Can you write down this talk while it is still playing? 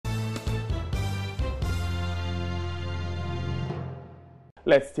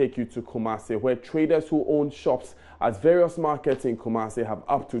Let's take you to Kumasi, where traders who own shops at various markets in Kumasi have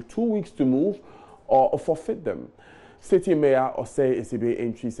up to 2 weeks to move or forfeit them. City Mayor Osei Isibe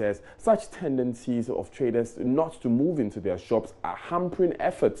Entry says such tendencies of traders not to move into their shops are hampering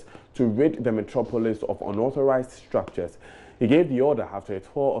efforts to rid the metropolis of unauthorized structures. He gave the order after a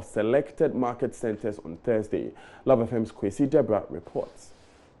tour of selected market centers on Thursday. Love FM's Kwesi Deborah reports.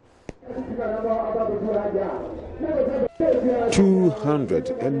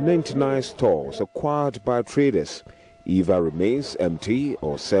 299 stalls acquired by traders either remains empty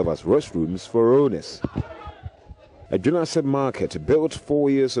or serve as restrooms for owners. A Jonasset market built 4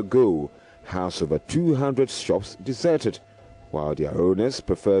 years ago has over 200 shops deserted, while their owners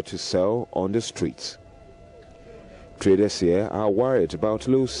prefer to sell on the streets. Traders here are worried about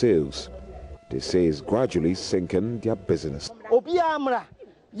low sales. They say it's gradually sinking their business.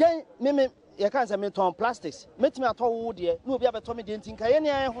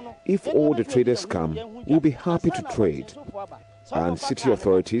 If all the traders come, we'll be happy to trade. And city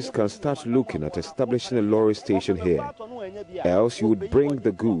authorities can start looking at establishing a lorry station here. Else you would bring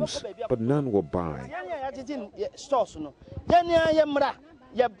the goods, but none will buy.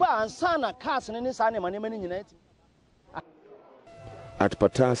 At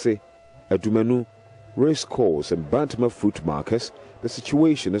Patase, Adumanu, race course and Bantama fruit markets, the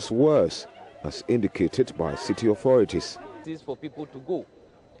situation is worse, as indicated by city authorities. This is for people to go.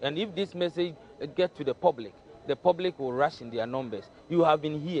 And if this message gets to the public will rush in their numbers. You have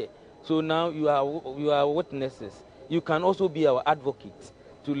been here, so now you are witnesses. You can also be our advocates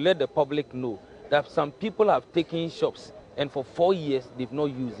to let the public know that some people have taken shops and for 4 years they've not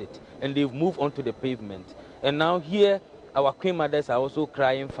used it and they've moved onto the pavement. And now here our queen mothers are also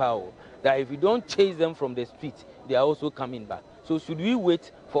crying foul that if we don't chase them from the street, they are also coming back. So should we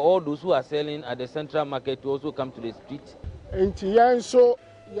wait for all those who are selling at the central market to also come to the street?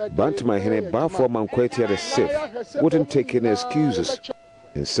 Bantama Hene Bafo Mankweti the safe wouldn't take any excuses,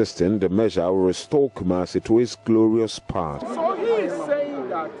 insisting the measure will restore Kumasi to its glorious path. So he is saying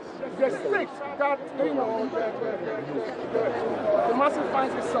that the state that, Kumasi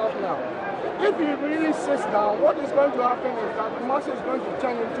finds itself now, if he really sits down, what is going to happen is that Kumasi is going to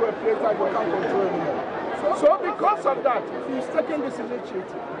turn into a place that you can't control anymore. So because of that, he's taking this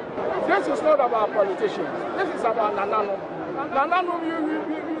initiative. This is not about politicians. This is about Nanano. Nanano, we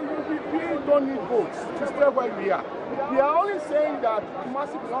don't need votes to stay where we are. We are only saying that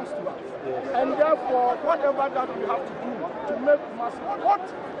Kumasi belongs to us. And therefore, whatever that we have to do to make Kumasi what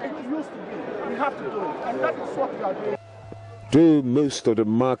it used to be, we have to do it. And that is what we are doing. Though most of the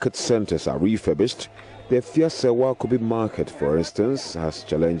market centers are refurbished, the Fiasewa Kubi market, for instance, has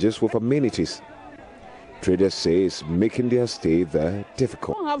challenges with amenities. Traders say it's making their stay there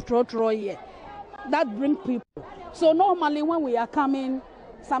difficult. We don't have Troy here. That brings people. So normally when we are coming,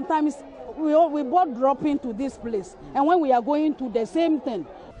 sometimes we both drop into this place. And when we are going to the same thing.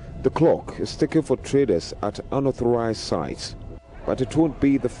 The clock is ticking for traders at unauthorized sites. But it won't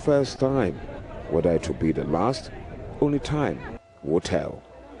be the first time. Whether it will be the last, only time will tell.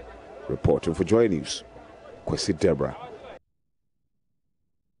 Reporting for Joy News, Kwesi Deborah.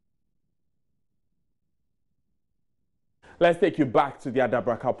 Let's take you back to the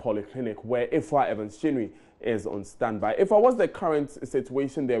Adabraka Polyclinic, where Ifwa Evans Chinwe is on standby. If what was the current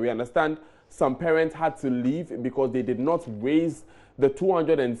situation there? We understand some parents had to leave because they did not raise the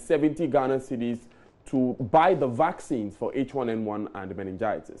 270 Ghana cedis to buy the vaccines for H1N1 and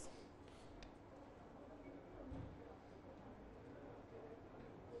meningitis.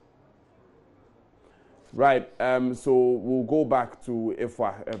 Right, so we'll go back to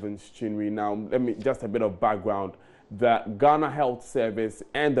Ifwa Evans Chinwe now. Let me just a bit of background. The Ghana Health Service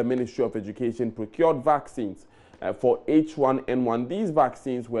and the Ministry of Education procured vaccines for H1N1. These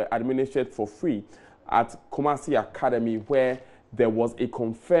vaccines were administered for free at Kumasi Academy, where there was a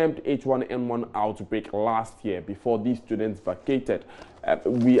confirmed H1N1 outbreak last year before these students vacated.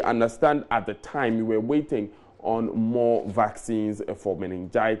 We understand at the time we were waiting on more vaccines for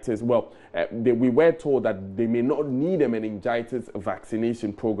meningitis. Well, we were told that they may not need a meningitis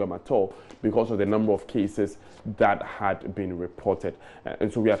vaccination program at all because of the number of cases that had been reported.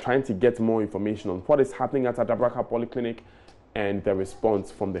 And so we are trying to get more information on what is happening at Adabraka Polyclinic and the response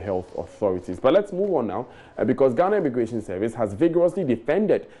from the health authorities. But let's move on now, because Ghana Immigration Service has vigorously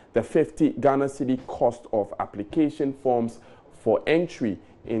defended the 50 Ghana cedi cost of application forms for entry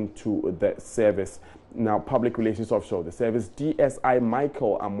into the service. Now, Public Relations Officer of the service, DSI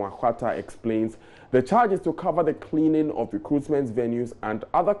Michael Amwakwata, explains the charge is to cover the cleaning of recruitment venues and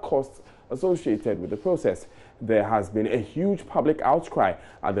other costs associated with the process. there has been a huge public outcry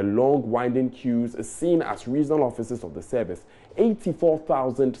at the long winding queues seen as regional offices of the service.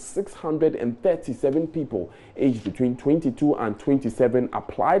 84,637 people aged between 22 and 27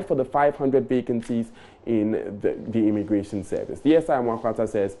 applied for the 500 vacancies in the immigration service. The SI Mwakwata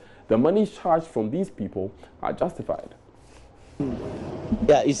says the money charged from these people are justified.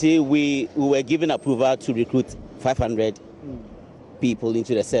 Yeah, you see, we were given approval to recruit 500 people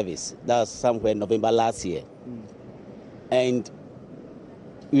into the service. That was somewhere in November last year. And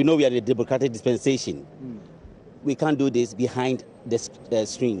we know we are in a democratic dispensation. We can't do this behind the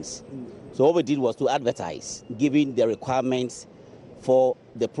screens. So what we did was to advertise, giving the requirements for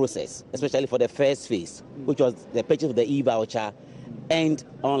the process, especially for the first phase, which was the purchase of the e-voucher and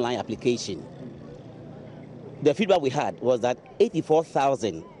online application. The feedback we had was that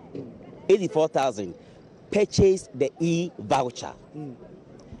 84,000 purchased the e-voucher.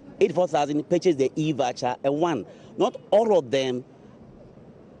 84,000 purchased the e-voucher, and not all of them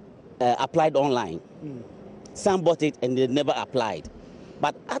applied online. Some bought it and they never applied.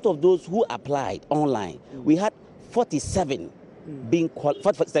 But out of those who applied online, we had 47,000 being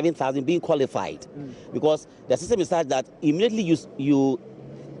qualified, because the system is such that immediately you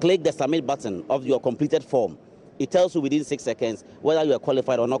click the submit button of your completed form, it tells you within 6 seconds whether you are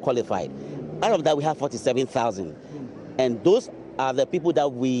qualified or not qualified. Out of that, we have 47,000. And those are the people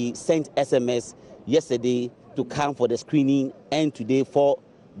that we sent SMS yesterday to come for the screening and today for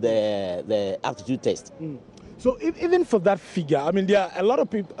the aptitude test. So even for that figure, I mean, there are a lot of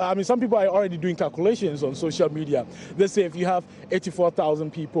people, I mean, some people are already doing calculations on social media. They say if you have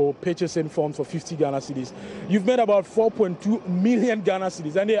 84,000 people purchasing forms for 50 Ghana cedis, you've made about 4.2 million Ghana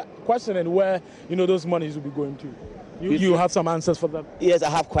cedis. And they're questioning where, those monies will be going to. You have some answers for that? Yes, I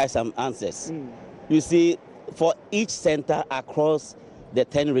have quite some answers. You see, for each center across the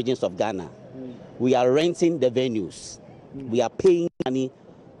 10 regions of Ghana, we are renting the venues. We are paying money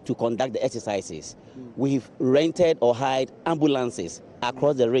to conduct the exercises. We've rented or hired ambulances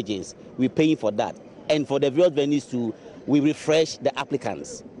across the regions. We're paying for that. And for the various venues too, we refresh the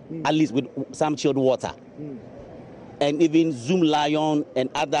applicants, at least with some chilled water. And even Zoom Lion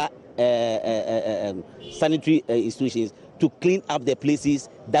and other sanitary institutions to clean up the places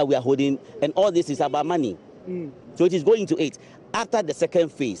that we are holding. And all this is about money. So it is going to it. After the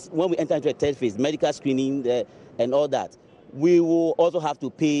second phase, when we enter into a third phase, medical screening and all that, we will also have to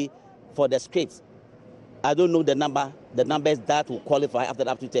pay for the scripts. I don't know the numbers that will qualify after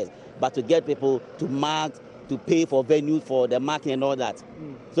the aptitude test, but to get people to mark, to pay for venues, for the marking and all that.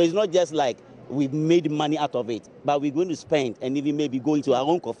 So it's not just like we've made money out of it, but we're going to spend and even maybe go into our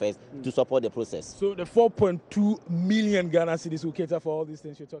own coffers to support the process. So the 4.2 million Ghana cedis will cater for all these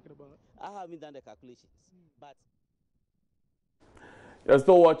things you're talking about? I haven't done the calculations, but... You're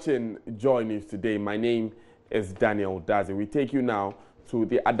still watching Joy News today. My name is Daniel Dazi. We take you now to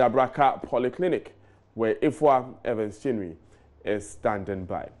the Adabraka Polyclinic, where Ifwa Evans Chinwi is standing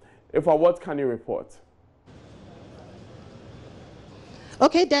by. Ifwa, what can you report?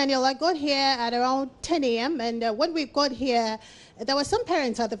 Okay, Daniel, I got here at around 10 a.m. and when we got here, there were some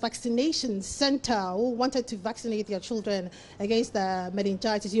parents at the vaccination center who wanted to vaccinate their children against the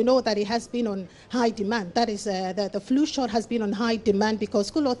meningitis. You know that it has been on high demand. That is, the flu shot has been on high demand because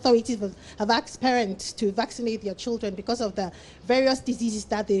school authorities have asked parents to vaccinate their children because of the various diseases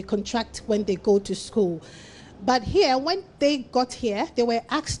that they contract when they go to school. But here, when they got here, they were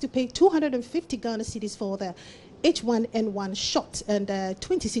asked to pay 250 Ghana cedis for the H1N1 shot and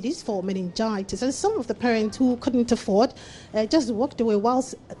 20 cedis for meningitis. And some of the parents who couldn't afford just walked away,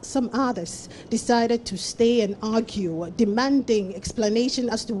 whilst some others decided to stay and argue, demanding explanation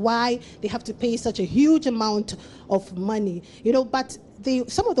as to why they have to pay such a huge amount of money. But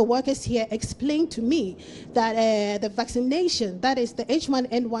some of the workers here explained to me that the vaccination, that is the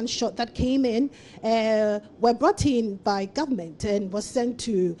H1N1 shot that came in, were brought in by government and was sent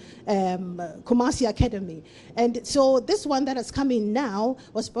to Kumasi Academy. And so this one that has come in now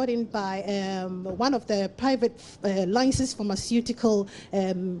was brought in by one of the private licensed pharmaceutical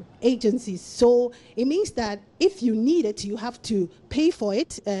agencies. So it means that if you need it, you have to pay for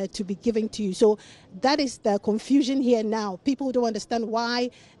it to be given to you. So that is the confusion here now. People don't understand why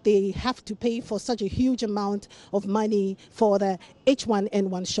they have to pay for such a huge amount of money for the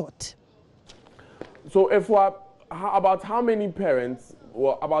H1N1 shot. So about how many parents,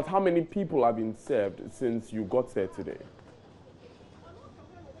 or about how many people have been served since you got there today?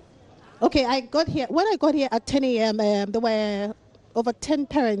 Okay, I got here, when I got here at 10 a.m., there were over 10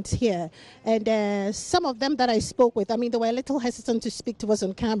 parents here, and some of them that I spoke with, I mean, they were a little hesitant to speak to us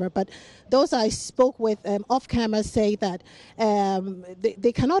on camera, but those I spoke with off camera say that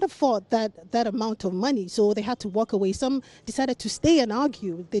they cannot afford that amount of money, so they had to walk away. Some decided to stay and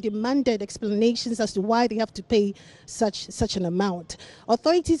argue. They demanded explanations as to why they have to pay such an amount.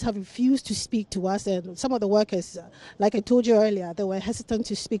 Authorities have refused to speak to us, and some of the workers, like I told you earlier, they were hesitant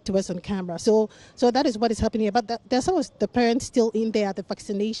to speak to us on camera. So that is what is happening here. But there's some of the parents still in there at the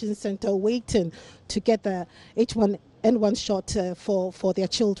vaccination center waiting to get the H1N1 shot for their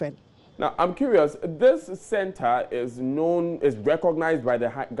children. Now, I'm curious, this center is recognized by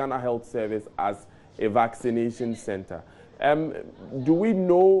the Ghana Health Service as a vaccination center. Do we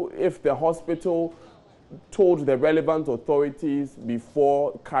know if the hospital told the relevant authorities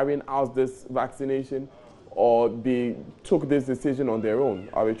before carrying out this vaccination, or they took this decision on their own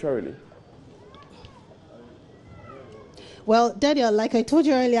arbitrarily? Well, Daniel, like I told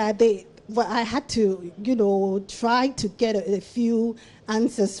you earlier, I had to, try to get a few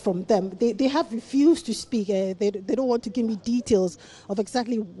answers from them. They have refused to speak. They don't want to give me details of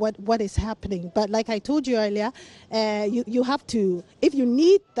exactly what is happening. But like I told you earlier, you have to, if you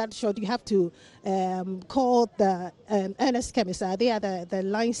need that shot, you have to call the Ernest Chemist. They are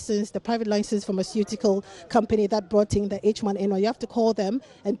the private licensed pharmaceutical company that brought in the H1N1. You have to call them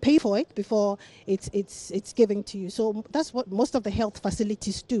and pay for it before it's given to you. So that's what most of the health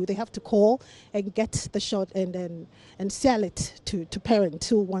facilities do. They have to call and get the shot and sell it to parents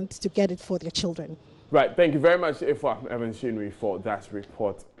who want to get it for their children. Right. Thank you very much, Ifwa Evans Chinwe, for that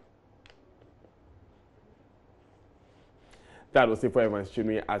report. That was Ifwa Evans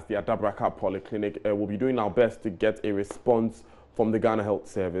Chinwe as the Adabraka Polyclinic. We'll be doing our best to get a response from the Ghana Health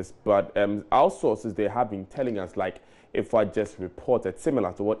Service, but our sources, they have been telling us, like Ifwa just reported,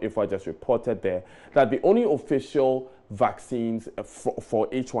 similar to what Ifwa just reported there, that the only official vaccines for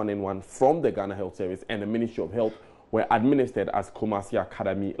H1N1 from the Ghana Health Service and the Ministry of Health were administered as Kumasi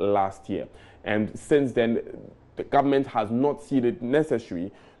Academy last year. And since then, the government has not seen it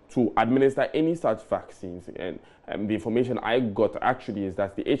necessary to administer any such vaccines. And the information I got actually is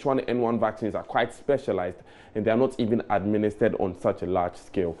that the H1N1 vaccines are quite specialized and they are not even administered on such a large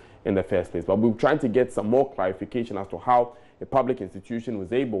scale in the first place. But we're trying to get some more clarification as to how a public institution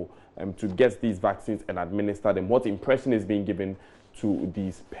was able to get these vaccines and administer them, what impression is being given to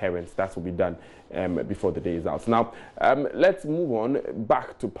these parents. That will be done before the day is out. Now, let's move on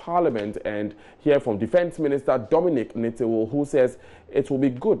back to Parliament and hear from Defence Minister Dominic Nitiwul, who says it will be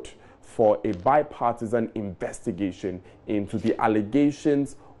good for a bipartisan investigation into the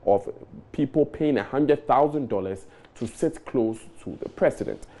allegations of people paying $100,000 to sit close to the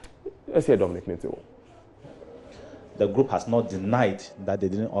president. Let's hear Dominic Nitiwul. The group has not denied that they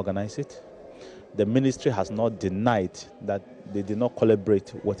didn't organize it. The ministry has not denied that they did not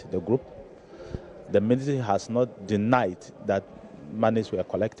collaborate with the group. The ministry has not denied that monies were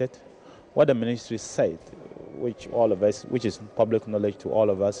collected. What the ministry said, which is public knowledge to all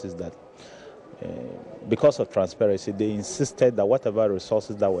of us, is that because of transparency, they insisted that whatever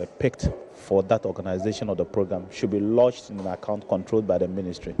resources that were picked for that organization or the program should be lodged in an account controlled by the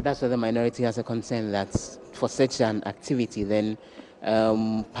ministry. That's why the minority has a concern that for such an activity, then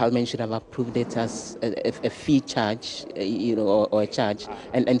Parliament should have approved it as a fee charge, or a charge,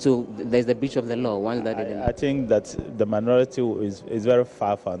 and so there's the breach of the law. Once that I think that the minority is very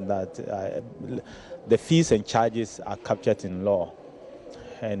far from that. The fees and charges are captured in law,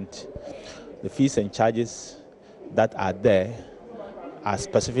 and the fees and charges that are there are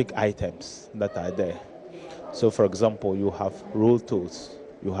specific items that are there. So, for example, you have road tolls.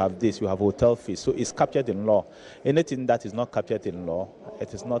 You have this, you have hotel fees. So it's captured in law. Anything that is not captured in law,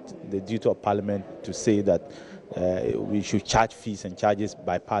 it is not the duty of Parliament to say that we should charge fees and charges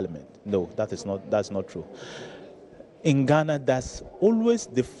by Parliament. No, that's not true. In Ghana, there's always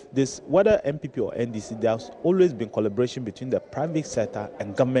whether MPP or NDC, there's always been collaboration between the private sector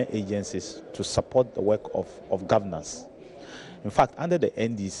and government agencies to support the work of governance. In fact, under the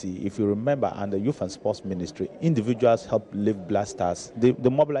NDC, if you remember, under Youth and Sports Ministry, individuals helped lift Black Stars. They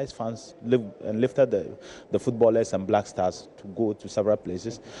mobilized funds and lifted the footballers and Black Stars to go to several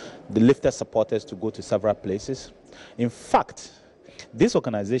places. They lifted supporters to go to several places. In fact, this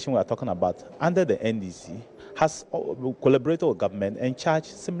organization we are talking about, under the NDC, has collaborated with government and charged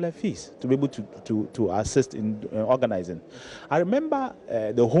similar fees to be able to assist in organizing. I remember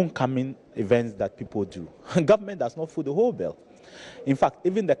the homecoming events that people do. Government does not foot the whole bill. In fact,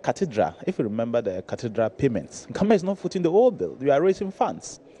 even the cathedral, if you remember the cathedral payments, government is not footing the whole bill. We are raising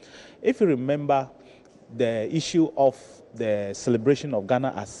funds. If you remember the issue of the celebration of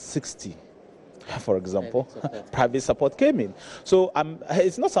Ghana as 60 for example, private support came in. So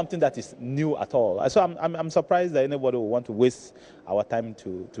it's not something that is new at all. So I'm surprised that anybody would want to waste our time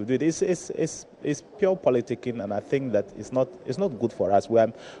to do it. It's pure politicking, and I think that it's not good for us. We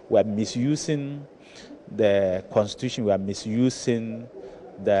are misusing the Constitution. We are misusing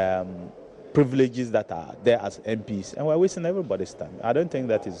the privileges that are there as MPs, and we're wasting everybody's time. I don't think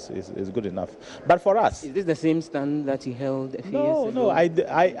that is good enough. But for us... Is this the same stand that you held a few years ago? No,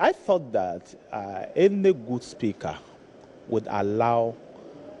 I thought that any good speaker would allow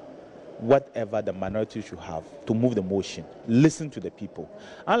whatever the minority should have to move the motion, listen to the people.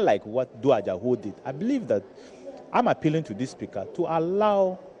 Unlike what Duajaho did, I believe that I'm appealing to this speaker to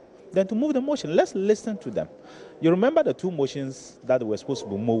allow them to move the motion. Let's listen to them. You remember the two motions that were supposed to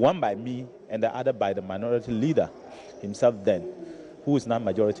be moved, one by me and the other by the minority leader himself then, who is now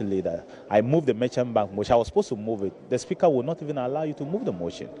majority leader. I moved the merchant bank motion. I was supposed to move it. The speaker would not even allow you to move the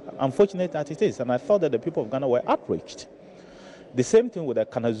motion. Unfortunate that it is, and I thought that the people of Ghana were outraged. The same thing with the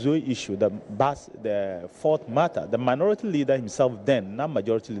Kanazoi issue, the fourth matter. The minority leader himself then, now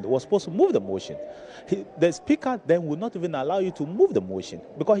majority leader, was supposed to move the motion. The speaker then would not even allow you to move the motion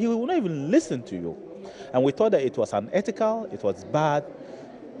because he would not even listen to you. And we thought that it was unethical, it was bad.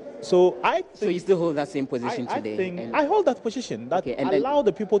 So you still hold that same position today? I hold that position, that allow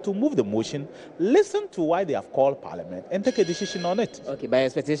the people to move the motion, listen to why they have called Parliament, and take a decision on it. Okay, my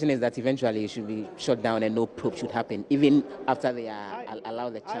expectation is that eventually it should be shut down and no probe should happen, even after they are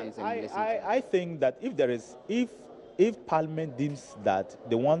allowed the chance. I think that if Parliament deems that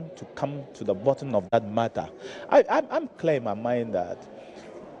they want to come to the bottom of that matter, I'm clear in my mind that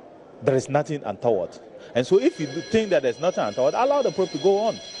there is nothing untoward. And so if you think that there's nothing untoward, allow the probe to go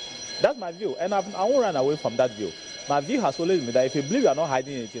on. That's my view, and I won't run away from that view. My view has always been that if you believe you are not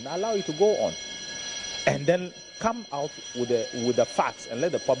hiding anything, allow it to go on. And then come out with the facts and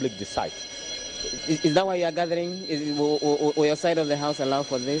let the public decide. Is that why you are gathering? Will your side of the House allow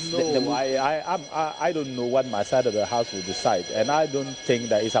for this? No, I don't know what my side of the House will decide, and I don't think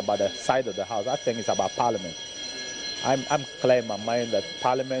that it's about the side of the House. I think it's about Parliament. I'm clear in my mind that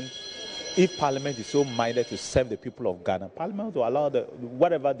Parliament, if Parliament is so minded to serve the people of Ghana, Parliament will allow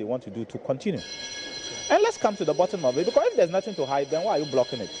whatever they want to do to continue. And let's come to the bottom of it, because if there's nothing to hide, then why are you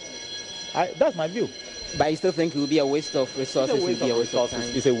blocking it? That's my view. But I still think it will be a waste of resources.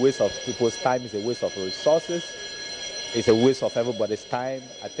 It's a waste of people's time. It's a waste of resources. It's a waste of everybody's time.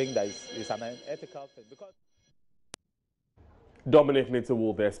 I think that it's an unethical thing. Because Dominic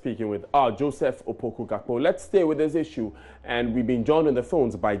Nitterwold there speaking with Joseph Opoku-Gakpo. Let's stay with this issue, and we've been joined on the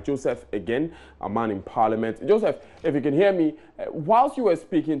phones by Joseph again, a man in Parliament. Joseph, if you can hear me, whilst you were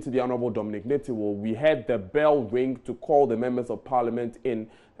speaking to the Honourable Dominic Nitterwold, we heard the bell ring to call the members of Parliament in.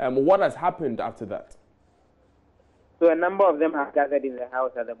 What has happened after that? So a number of them have gathered in the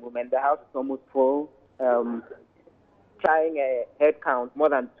House at the moment. The House is almost full. Trying a head count, more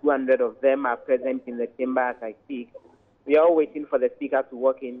than 200 of them are present in the chamber as I speak. We are all waiting for the Speaker to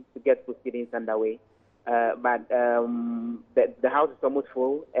walk in to get proceedings underway. But the House is almost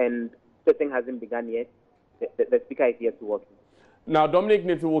full and sitting hasn't begun yet. The Speaker is here to walk in. Now, Dominic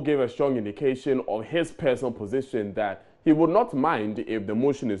Nitterwold gave a strong indication of his personal position that he would not mind if the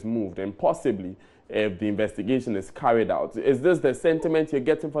motion is moved and possibly if the investigation is carried out. Is this the sentiment you're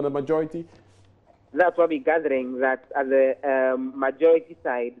getting from the majority? That's what we're gathering, that at the majority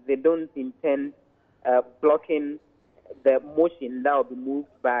side, they don't intend blocking the motion that will be moved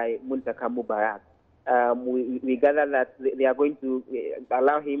by Muntaka Mubarak. We gather that they are going to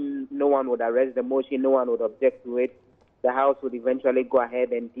allow him, no one would arrest the motion, no one would object to it. The House would eventually go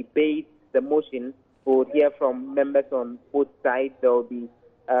ahead and debate the motion. We would hear from members on both sides. There will be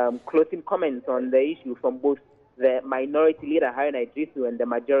closing comments on the issue from both the minority leader, Haruna Idrisu, and the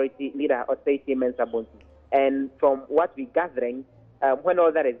majority leader, Osei Mensah-Bonsu. And from what we're gathering, when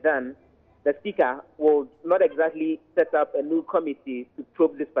all that is done, the Speaker will not exactly set up a new committee to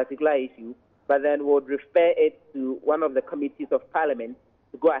probe this particular issue, but then would refer it to one of the committees of Parliament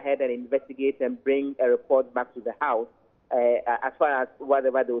to go ahead and investigate and bring a report back to the House as far as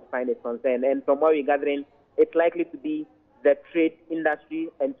whatever they will find is concerned. And from what we're gathering, it's likely to be the Trade, Industry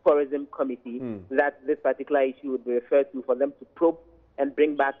and Tourism Committee that this particular issue would be referred to for them to probe and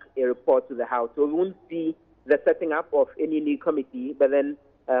bring back a report to the House. So we won't see the setting up of any new committee, but then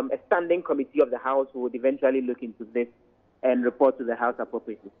a standing committee of the House would eventually look into this and report to the House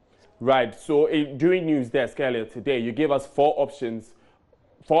appropriately. Right. So during News Desk earlier today, you gave us 4 options,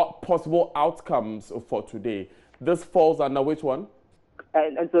 4 possible outcomes for today. This falls under which one?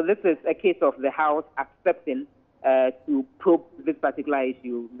 And so this is a case of the House accepting to probe this particular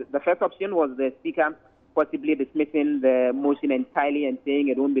issue. The first option was the Speaker possibly dismissing the motion entirely and saying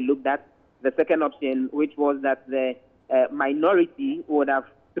it won't be looked at. the second option, which was that the minority would have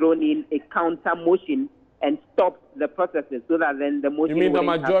thrown in a counter motion and stopped the processes so that then the motion. You mean the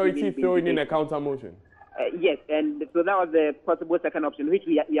majority throwing in a counter motion? Yes, and so that was the possible second option, which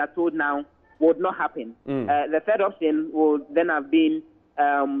we are told now would not happen. The third option would then have been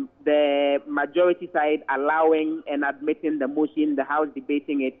the majority side allowing and admitting the motion, the House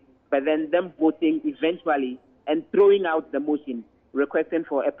debating it, but then them voting eventually and throwing out the motion, requesting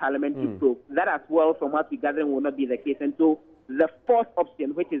for a parliamentary probe. That as well, from what we gather, will not be the case. And so the fourth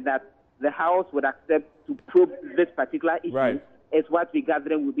option, which is that the House would accept to probe this particular issue, is what we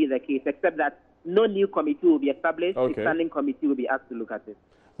gather will be the case, except that no new committee will be established. A standing committee will be asked to look at it.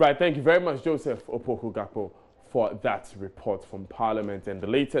 Right, thank you very much, Joseph Opoku-Gakpo, for that report from Parliament. And the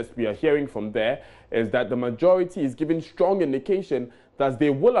latest we are hearing from there is that the majority is giving strong indication that they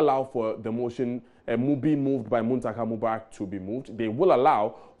will allow for the motion being moved by Muntaka Mubarak to be moved. They will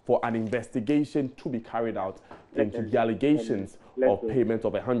allow for an investigation to be carried out into the allegations of payment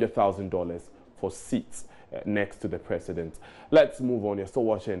of $100,000 for seats next to the president. Let's move on. You're still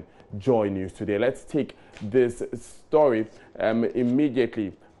watching Joy News today. Let's take this story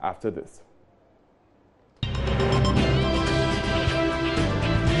immediately after this.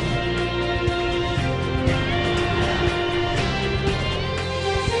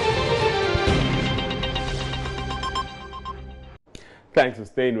 Thanks for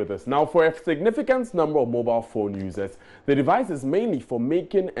staying with us. Now, for a significant number of mobile phone users, the device is mainly for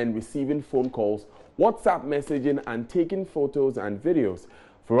making and receiving phone calls, WhatsApp messaging, and taking photos and videos.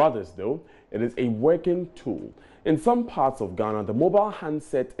 For others, though, it is a working tool. In some parts of Ghana, the mobile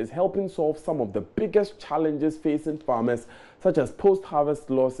handset is helping solve some of the biggest challenges facing farmers, such as post-harvest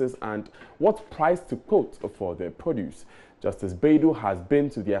losses and what price to quote for their produce. Justice Beidou has been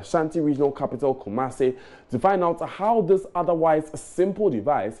to the Ashanti regional capital, Kumasi, to find out how this otherwise simple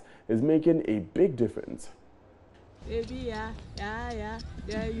device is making a big difference.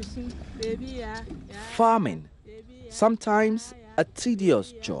 Farming, sometimes a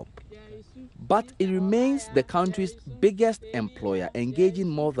tedious job, but it remains the country's biggest employer, engaging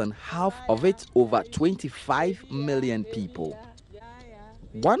more than half of its over 25 million people.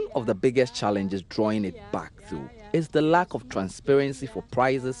 One of the biggest challenges drawing it back, though, is the lack of transparency for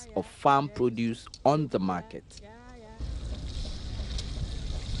prices of farm produce on the market.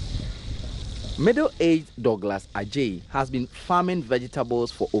 Middle-aged Douglas Ajay has been farming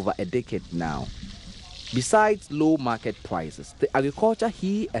vegetables for over a decade now. Besides low market prices, the agriculture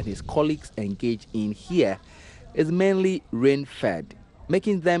he and his colleagues engage in here is mainly rain-fed,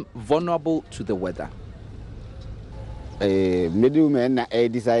 making them vulnerable to the weather. Middlewomen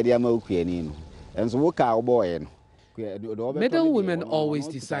always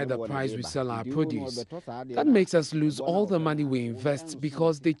decide the price we sell our produce. That makes us lose all the money we invest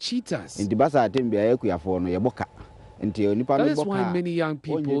because they cheat us. That is why many young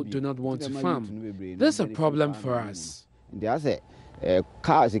people do not want to farm. This is a problem for us.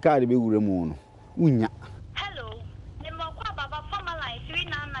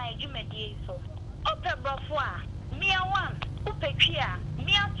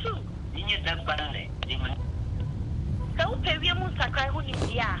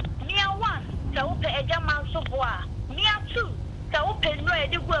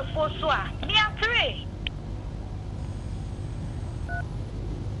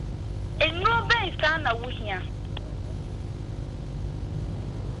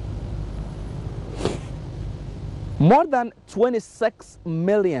 More than 26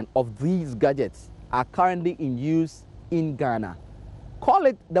 million of these gadgets are currently in use in Ghana. Call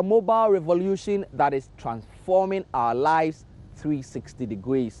it the mobile revolution that is transforming our lives 360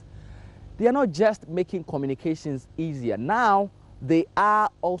 degrees. They are not just making communications easier. Now, they are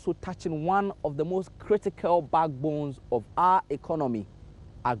also touching one of the most critical backbones of our economy,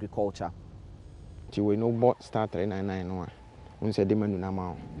 agriculture.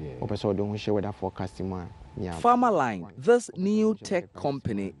 Farmerline, this new tech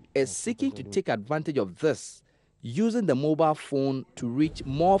company, is seeking to take advantage of this, using the mobile phone to reach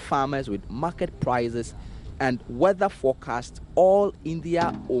more farmers with market prices and weather forecasts, all in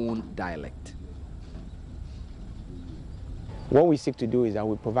their own dialect. What we seek to do is that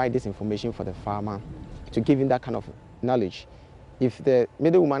we provide this information for the farmer to give him that kind of knowledge. If the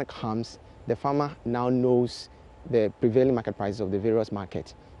middlewoman comes, the farmer now knows the prevailing market prices of the various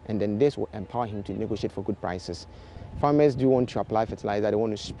markets, and then this will empower him to negotiate for good prices. Farmers do want to apply fertilizer, they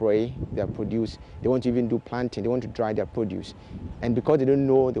want to spray their produce, they want to even do planting, they want to dry their produce. And because they don't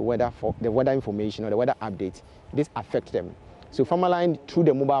know the weather information or the weather updates, this affects them. So Farmerline, through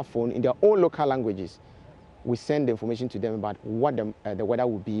the mobile phone, in their own local languages, we send the information to them about what the weather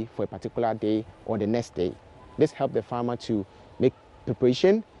will be for a particular day or the next day. This helps the farmer to make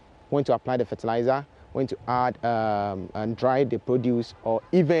preparation, when to apply the fertilizer, when to add and dry the produce, or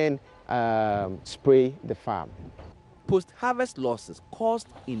even spray the farm. Post-harvest losses caused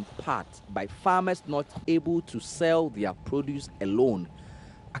in part by farmers not able to sell their produce alone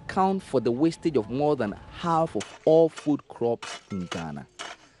account for the wastage of more than half of all food crops in Ghana.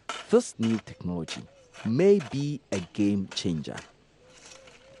 This new technology may be a game changer.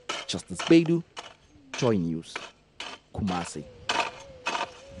 Justice Beidou, Joy News, Kumasi.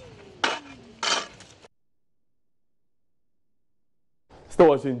 Still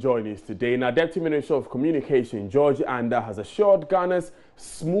watching Joy News today. Now, Deputy Minister of Communication George Anda has assured Ghana's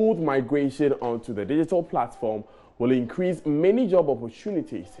smooth migration onto the digital platform will increase many job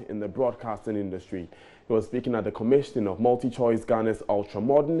opportunities in the broadcasting industry. He was speaking at the commissioning of MultiChoice Ghana's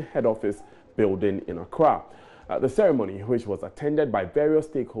ultra-modern head office building in Accra. The ceremony, which was attended by various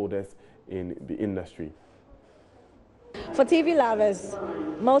stakeholders in the industry. For TV lovers,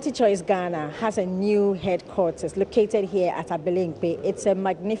 MultiChoice Ghana has a new headquarters located here at Abelinkpe. It's a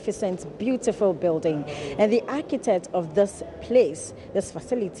magnificent, beautiful building. And the architect of this place, this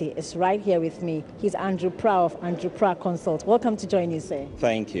facility, is right here with me. He's Andrew Pra of Andrew Pra Consult. Welcome to join you, sir.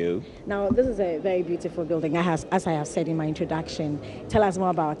 Thank you. Now, this is a very beautiful building, as I have said in my introduction. Tell us more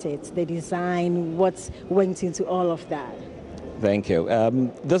about it, the design, what went into all of that. Thank you.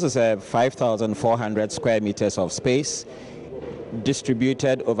 This is a 5,400 square meters of space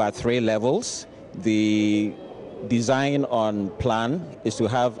distributed over 3 levels. The design on plan is to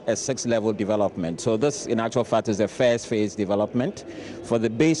have a 6-level development. So this, in actual fact, is the first phase development. For the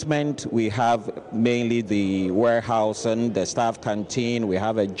basement, we have mainly the warehouse and the staff canteen. We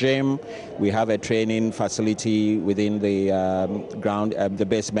have a gym. We have a training facility within the the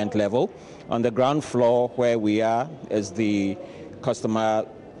basement level. On the ground floor, where we are, is the customer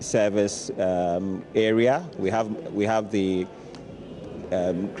service area. We have the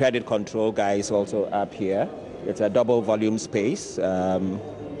credit control guys also up here. It's a double volume space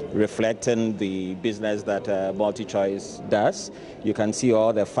reflecting the business that MultiChoice does. You can see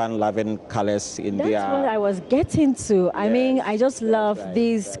all the fun-loving colors in there. That's what I was getting to. Yes. I mean, I just love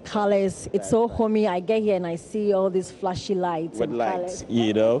these colors. It's so homey. I get here and I see all these flashy lights. With lights,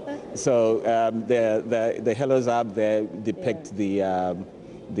 you know. So the halos up there depict the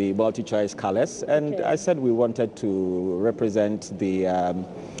MultiChoice colors. And I said we wanted to represent the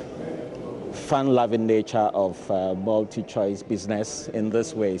fun-loving nature of MultiChoice business in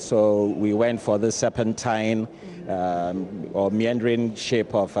this way. So we went for the serpentine or meandering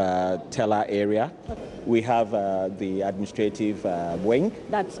shape of teller area. We have the administrative wing.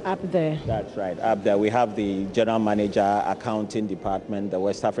 That's up there. That's right, up there. We have the general manager, accounting department, the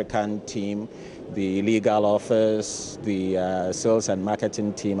West African team, the legal office, the sales and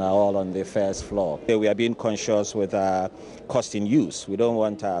marketing team are all on the first floor. We are being conscious with cost in use. We don't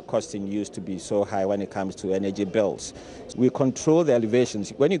want our cost in use to be so high when it comes to energy bills. We control the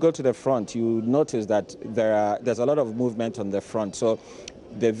elevations. When you go to the front, you notice that there's a lot of movement on the front. So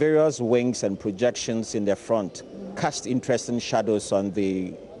the various wings and projections in the front cast interesting shadows on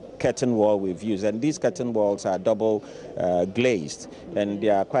the curtain wall we've used, and these curtain walls are double glazed, and they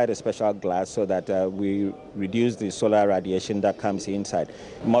are quite a special glass so that we reduce the solar radiation that comes inside.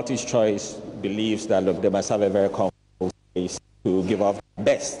 MultiChoice believes that, look, they must have a very comfortable space to give off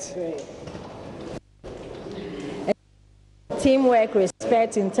best. Great. Teamwork,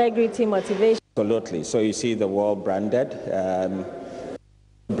 respect, integrity, motivation. Absolutely. So you see the wall branded,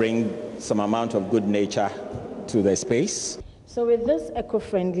 bring some amount of good nature to the space. So with this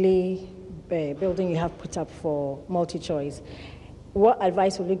eco-friendly building you have put up for MultiChoice, what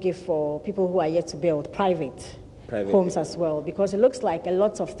advice would you give for people who are yet to build private homes as well? Because it looks like a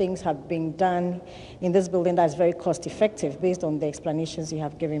lot of things have been done in this building that's very cost effective based on the explanations you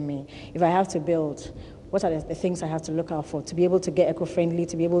have given me. If I have to build, what are the things I have to look out for to be able to get eco-friendly,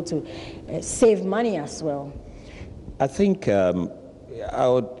 to be able to save money as well? I think I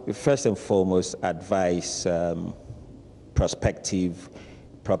would first and foremost advise prospective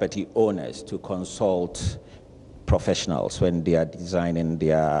property owners to consult professionals when they are designing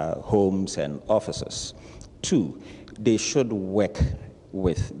their homes and offices. 2, they should work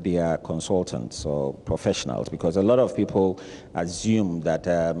with their consultants or professionals, because a lot of people assume that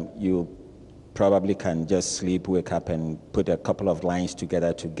you probably can just sleep, wake up and put a couple of lines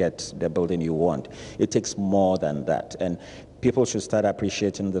together to get the building you want. It takes more than that. And people should start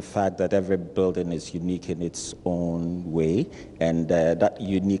appreciating the fact that every building is unique in its own way, and that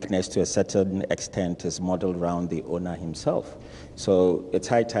uniqueness to a certain extent is modeled around the owner himself. So it's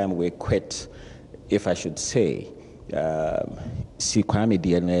high time we quit if I should say, si Kwame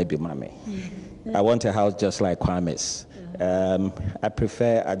DNA be mame. I want a house just like Kwame's. I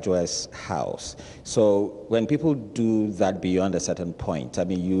prefer Adjo's house. So when people do that beyond a certain point, I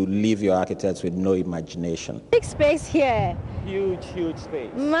mean, you leave your architects with no imagination. Big space here. Huge, huge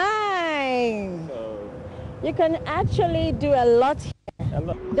space. Mine. You can actually do a lot here.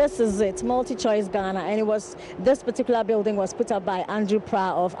 This is it, Multi-Choice Ghana, and this particular building was put up by Andrew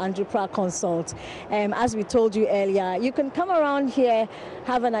Pra of Andrew Pra Consult. As we told you earlier, you can come around here,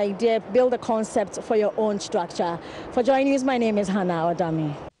 have an idea, build a concept for your own structure. For Joy News, my name is Hannah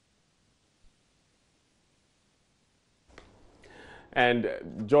Odami. And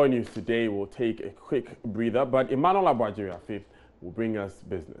Joy News today will take a quick breather, but Emmanuel Abwajiri will bring us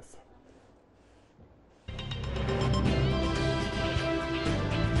business.